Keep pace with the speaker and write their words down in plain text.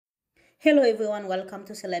Hello everyone, welcome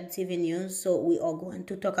to CelebTvNews. So we are going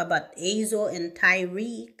to talk about Hazel and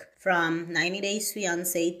Tarik from 90 Days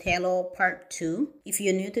Fiancé Taylor Part 2. If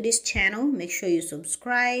you're new to this channel, make sure you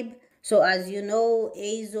subscribe. So as you know,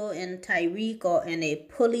 Hazel and Tarik are in a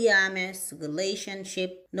polyamorous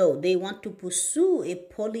relationship. No, they want to pursue a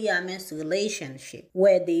polyamorous relationship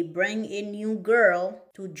where they bring a new girl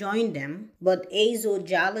to join them. But Hazel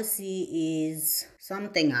jealousy is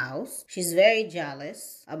something else. She's very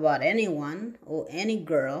jealous about anyone or any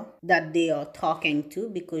girl that they are talking to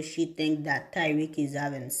because she thinks that Tarik is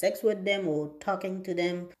having sex with them or talking to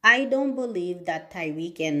them. I don't believe that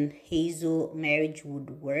Tarik and Hazel marriage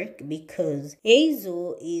would work because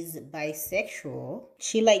Hazel is bisexual.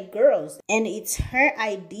 She like girls and it's her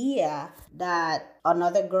idea that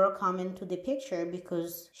another girl come into the picture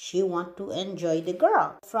because she want to enjoy the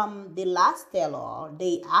girl. From the last tell-all,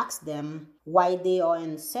 they asked them why they are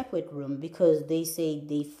in separate room because they say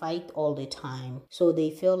they fight all the time. So they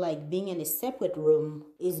feel like being in a separate room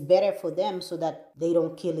is better for them so that they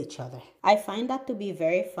don't kill each other. I find that to be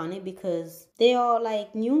very funny because they are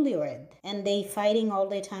like newlywed and they fighting all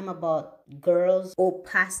the time about girls or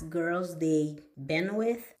past girls they been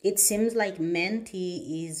with. It seems like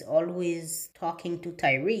Minty is always talking to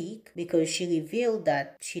Tarik because she revealed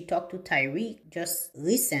that she talked to Tarik just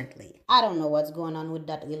recently. I don't know what's going on with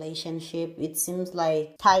that relationship. It seems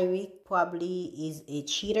like Tarik probably is a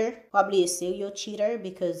cheater, probably a serial cheater,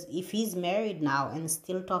 because if he's married now and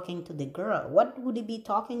still talking to the girl, what would he be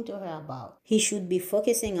talking to her about? He should be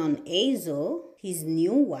focusing on Hazel, his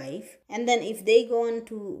new wife, and then if they go on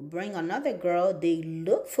to bring another girl, they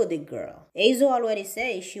look for the girl. Hazel already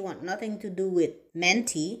says she want nothing to do with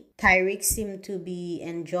Minty. Tarik seemed to be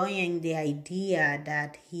enjoying the idea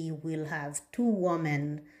that he will have two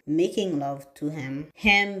women making love to him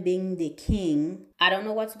being the king. I don't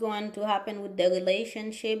know what's going to happen with the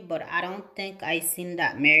relationship, but I don't think I seen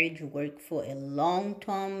that marriage work for a long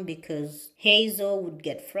time because Hazel would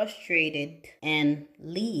get frustrated and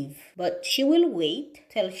leave. But she will wait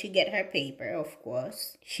till she get her paper, of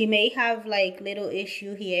course. She may have like little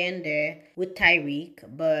issue here and there with Tarik,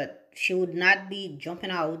 but she would not be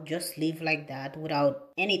jumping out, just leave like that without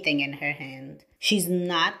anything in her hand. She's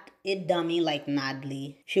not a dummy like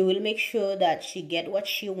Natalie. She will make sure that she get what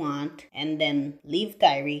she want and then leave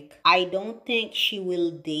Tarik. I don't think she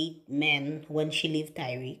will date men when she leave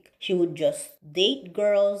Tarik. She would just date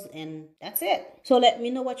girls and that's it. So let me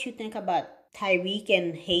know what you think about Tarik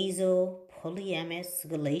and Hazel polyamorous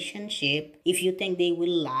relationship, if you think they will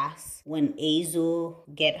last when Hazel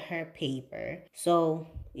get her paper. So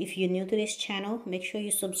if you're new to this channel, make sure you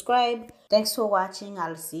subscribe. Thanks for watching.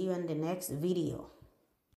 I'll see you in the next video.